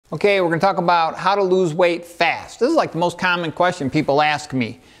Okay, we're going to talk about how to lose weight fast. This is like the most common question people ask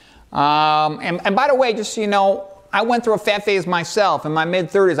me. And by the way, just so you know, I went through a fat phase myself. In my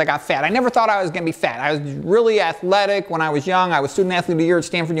mid-30s, I got fat. I never thought I was going to be fat. I was really athletic when I was young. I was student athlete of the year at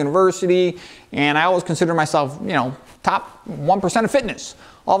Stanford University, and I always considered myself, you know, top 1% of fitness.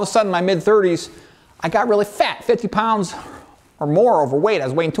 All of a sudden, in my mid-30s, I got really fat, 50 pounds or more overweight. I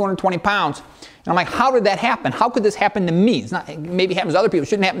was weighing 220 pounds. And I'm like, how did that happen? How could this happen to me? It's not, maybe it happens to other people. It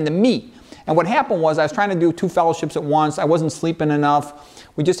shouldn't happen to me. And what happened was I was trying to do 2 fellowships at once. I wasn't sleeping enough.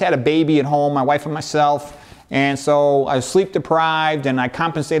 We just had a baby at home, my wife and myself. And so I was sleep deprived, and I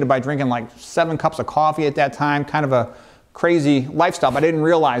compensated by drinking like 7 cups of coffee at that time. Kind of a crazy lifestyle, but I didn't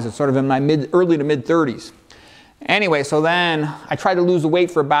realize it sort of in my early to mid 30s. Anyway, so then I tried to lose the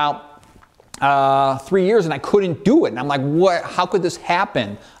weight for about 3 years, and I couldn't do it. And I'm like, what? How could this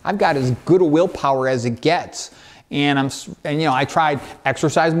happen? I've got as good a willpower as it gets. And you know, I tried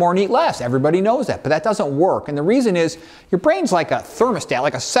exercise more and eat less. Everybody knows that, but that doesn't work. And the reason is your brain's like a thermostat,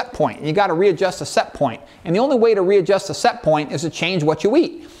 like a set point. And you got to readjust the set point. And the only way to readjust the set point is to change what you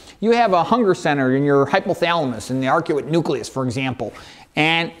eat. You have a hunger center in your hypothalamus, in the arcuate nucleus, for example,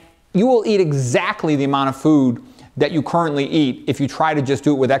 and you will eat exactly the amount of food that you currently eat if you try to just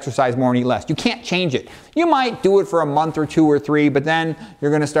do it with exercise more and eat less. You can't change it. You might do it for a month or 2 or 3, but then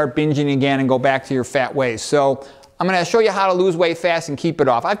you're going to start binging again and go back to your fat ways. So I'm going to show you how to lose weight fast and keep it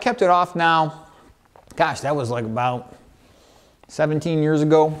off. I've kept it off now, gosh, that was like about 17 years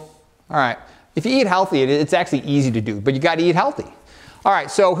ago. All right, if you eat healthy, it's actually easy to do, but you got to eat healthy. All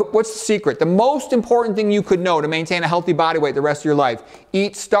right, so what's the secret? The most important thing you could know to maintain a healthy body weight the rest of your life: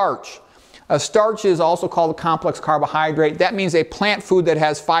 eat starch. A starch is also called a complex carbohydrate. That means a plant food that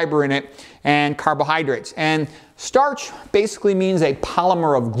has fiber in it and carbohydrates. And starch basically means a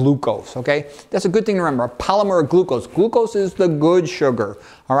polymer of glucose, okay? That's a good thing to remember, a polymer of glucose. Glucose is the good sugar,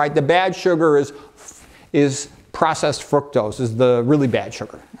 all right? The bad sugar is processed fructose, is the really bad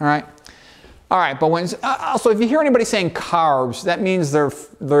sugar, all right? All right, but also if you hear anybody saying carbs, that means they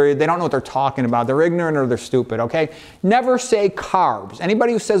don't know what they're talking about. They're ignorant or they're stupid, okay? Never say carbs.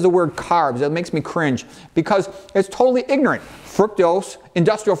 Anybody who says the word carbs, that makes me cringe because it's totally ignorant. Fructose,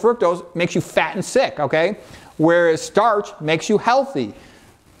 industrial fructose, makes you fat and sick, okay? Whereas starch makes you healthy.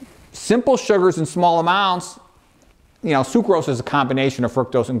 Simple sugars in small amounts, you know, sucrose is a combination of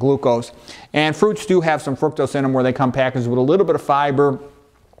fructose and glucose. And fruits do have some fructose in them where they come packaged with a little bit of fiber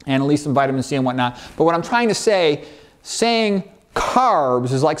and at least some vitamin C and whatnot. But what I'm trying to say, saying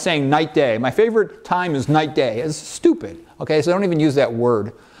carbs is like saying night day. My favorite time is night day. It's stupid, okay? So don't even use that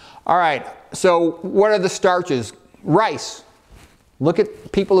word. All right, so what are the starches? Rice. Look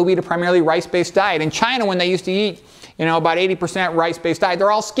at people who eat a primarily rice-based diet. In China, when they used to eat, you know, about 80% rice-based diet, they're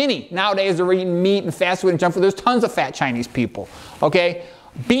all skinny. Nowadays, they're eating meat and fast food and junk food. There's tons of fat Chinese people, okay?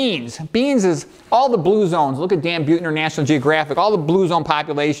 Beans. Beans is all the blue zones. Look at Dan Buettner, National Geographic. All the blue zone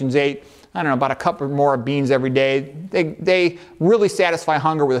populations ate, I don't know, about a cup or more of beans every day. They really satisfy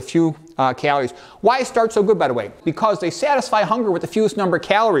hunger with a few calories. Why is starch so good, by the way? Because they satisfy hunger with the fewest number of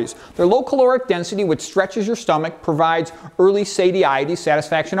calories. Their low caloric density, which stretches your stomach, provides early satiety,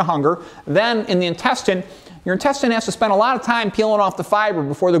 satisfaction of hunger. Then in the intestine, your intestine has to spend a lot of time peeling off the fiber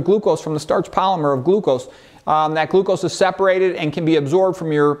before the glucose from the starch polymer of glucose. That glucose is separated and can be absorbed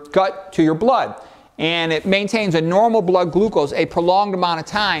from your gut to your blood. And it maintains a normal blood glucose a prolonged amount of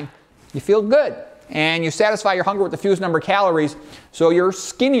time. You feel good. And you satisfy your hunger with the fewest number of calories, so you're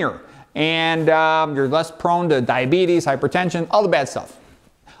skinnier. And you're less prone to diabetes, hypertension, all the bad stuff.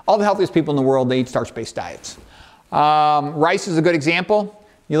 All the healthiest people in the world, they eat starch-based diets. Rice is a good example.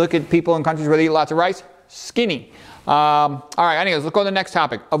 You look at people in countries where they eat lots of rice, skinny. All right, anyways, let's go to the next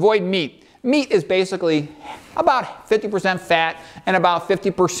topic. Avoid meat. Meat is basically about 50% fat and about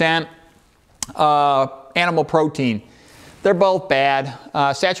 50% animal protein. They're both bad.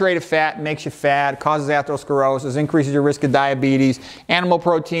 Saturated fat makes you fat, causes atherosclerosis, increases your risk of diabetes. Animal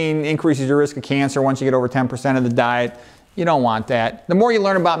protein increases your risk of cancer once you get over 10% of the diet. You don't want that. The more you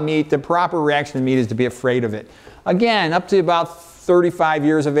learn about meat, the proper reaction to meat is to be afraid of it. Again, up to about 35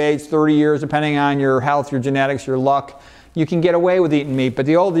 years of age, 30 years, depending on your health, your genetics, your luck, you can get away with eating meat, but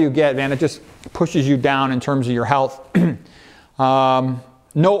the older you get, man, it just pushes you down in terms of your health.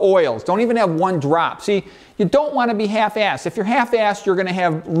 No oils. Don't even have 1 drop. See, you don't want to be half-assed. If you're half-assed, you're going to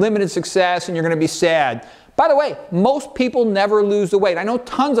have limited success and you're going to be sad. By the way, most people never lose the weight. I know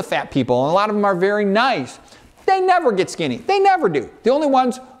tons of fat people, and a lot of them are very nice. They never get skinny. They never do. The only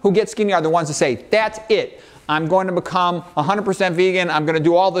ones who get skinny are the ones that say, that's it. I'm going to become 100% vegan. I'm going to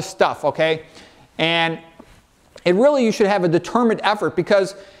do all this stuff, okay? And it really, you should have a determined effort,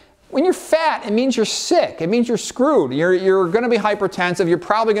 because when you're fat, it means you're sick. It means you're screwed. You're going to be hypertensive. You're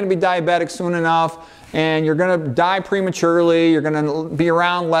probably going to be diabetic soon enough. And you're going to die prematurely. You're going to be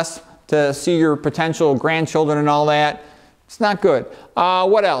around less to see your potential grandchildren and all that. It's not good.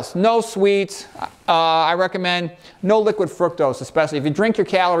 What else? No sweets. I recommend no liquid fructose, especially. If you drink your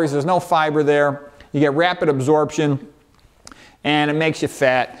calories, there's no fiber there. You get rapid absorption, and it makes you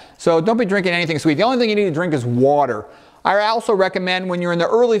fat. So don't be drinking anything sweet. The only thing you need to drink is water. I also recommend when you're in the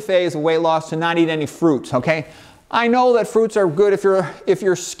early phase of weight loss to not eat any fruits, okay? I know that fruits are good if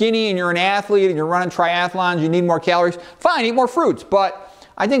you're skinny and you're an athlete and you're running triathlons, you need more calories. Fine, eat more fruits. But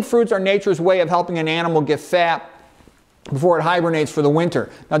I think fruits are nature's way of helping an animal get fat before it hibernates for the winter.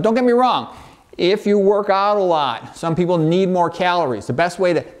 Now don't get me wrong. If you work out a lot, some people need more calories. The best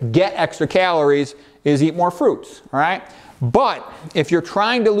way to get extra calories is eat more fruits, all right? But if you're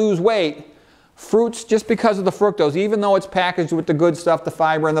trying to lose weight, fruits, just because of the fructose, even though it's packaged with the good stuff, the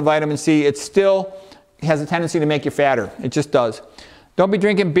fiber and the vitamin C, it still has a tendency to make you fatter. It just does. Don't be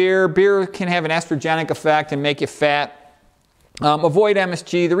drinking beer. Beer can have an estrogenic effect and make you fat. Avoid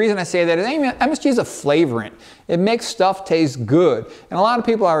MSG. The reason I say that is MSG is a flavorant. It makes stuff taste good. And a lot of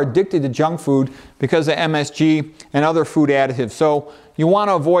people are addicted to junk food because of MSG and other food additives. So you want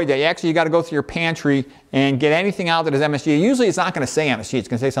to avoid that. You got to go through your pantry and get anything out that is MSG. Usually it's not going to say MSG. It's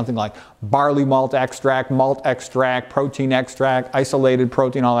going to say something like barley malt extract, protein extract, isolated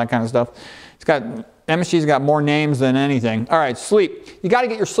protein, all that kind of stuff. MSG's got more names than anything. All right, sleep. You got to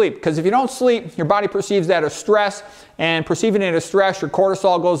get your sleep, because if you don't sleep, your body perceives that as stress, and perceiving it as stress, your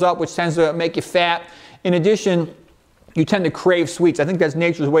cortisol goes up, which tends to make you fat. In addition, you tend to crave sweets. I think that's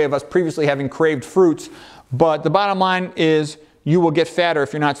nature's way of us previously having craved fruits, but the bottom line is you will get fatter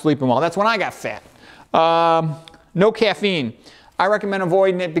if you're not sleeping well. That's when I got fat. No caffeine. I recommend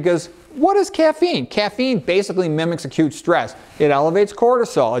avoiding it because what is caffeine? Caffeine basically mimics acute stress. It elevates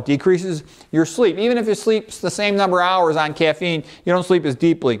cortisol. It decreases your sleep. Even if you sleep the same number of hours on caffeine, you don't sleep as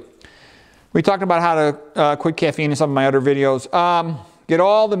deeply. We talked about how to quit caffeine in some of my other videos. Get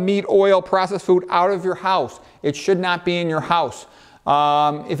all the meat, oil, processed food out of your house. It should not be in your house.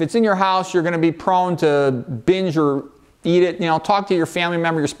 If it's in your house, you're going to be prone to binge or eat it. Talk to your family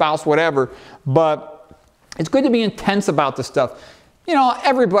member, your spouse, whatever. But it's good to be intense about this stuff.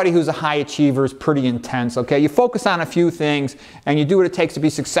 Everybody who's a high achiever is pretty intense, okay? You focus on a few things and you do what it takes to be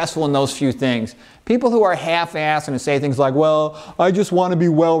successful in those few things. People who are half-assed and say things like, well, I just want to be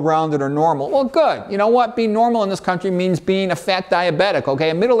well-rounded or normal. Well, good. You know what? Being normal in this country means being a fat diabetic,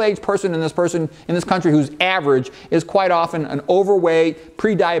 okay? A middle-aged person in this country who's average is quite often an overweight,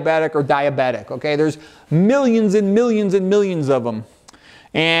 pre-diabetic, or diabetic, okay? There's millions and millions and millions of them.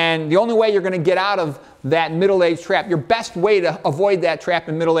 And the only way you're going to get out of that middle-age trap, your best way to avoid that trap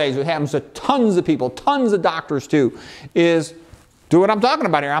in middle age, it happens to tons of people, tons of doctors too, is do what I'm talking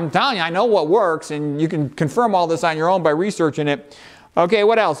about here. I'm telling you, I know what works, and you can confirm all this on your own by researching it. Okay,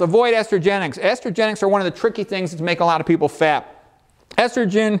 what else? Avoid estrogenics. Estrogenics are one of the tricky things that make a lot of people fat.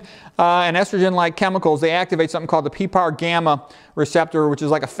 Estrogen and estrogen-like chemicals, they activate something called the PPAR gamma receptor, which is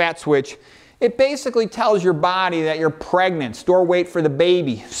like a fat switch. It basically tells your body that you're pregnant, store weight for the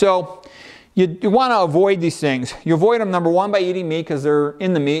baby. So you want to avoid these things. You avoid them, number one, by eating meat because they're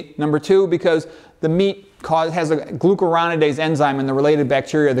in the meat. Number two, because the meat has a glucuronidase enzyme in the related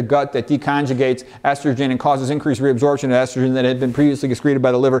bacteria of the gut that deconjugates estrogen and causes increased reabsorption of estrogen that had been previously excreted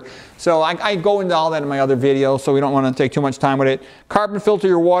by the liver. So I go into all that in my other video, so we don't want to take too much time with it. Carbon filter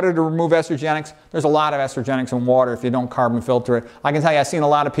your water to remove estrogenics. There's a lot of estrogenics in water if you don't carbon filter it. I can tell you, I've seen a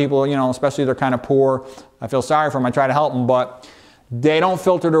lot of people, especially if they're kind of poor. I feel sorry for them. I try to help them, but they don't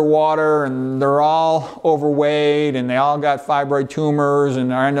filter their water, and they're all overweight, and they all got fibroid tumors,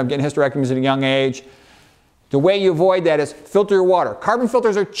 and end up getting hysterectomies at a young age. The way you avoid that is filter your water. Carbon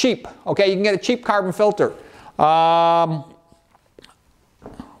filters are cheap, okay? You can get a cheap carbon filter. Walk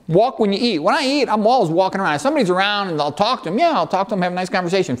when you eat. When I eat, I'm always walking around. If somebody's around and I'll talk to them, yeah, I'll talk to them, have a nice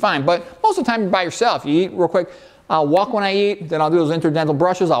conversation, fine. But most of the time you're by yourself. You eat real quick. I'll walk when I eat, then I'll do those interdental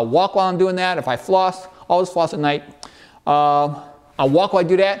brushes. I'll walk while I'm doing that. If I floss, always floss at night. I'll walk while I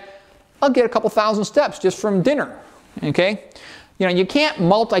do that. I'll get a couple thousand steps just from dinner, okay? You can't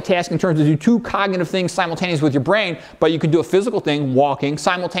multitask in terms of do two cognitive things simultaneous with your brain, but you can do a physical thing, walking,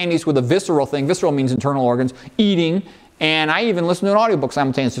 simultaneous with a visceral thing. Visceral means internal organs, eating, and I even listen to an audiobook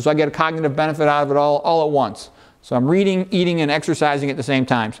simultaneously, so I get a cognitive benefit out of it all at once. So I'm reading, eating, and exercising at the same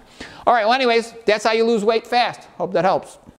time. All right, well anyways, that's how you lose weight fast. Hope that helps.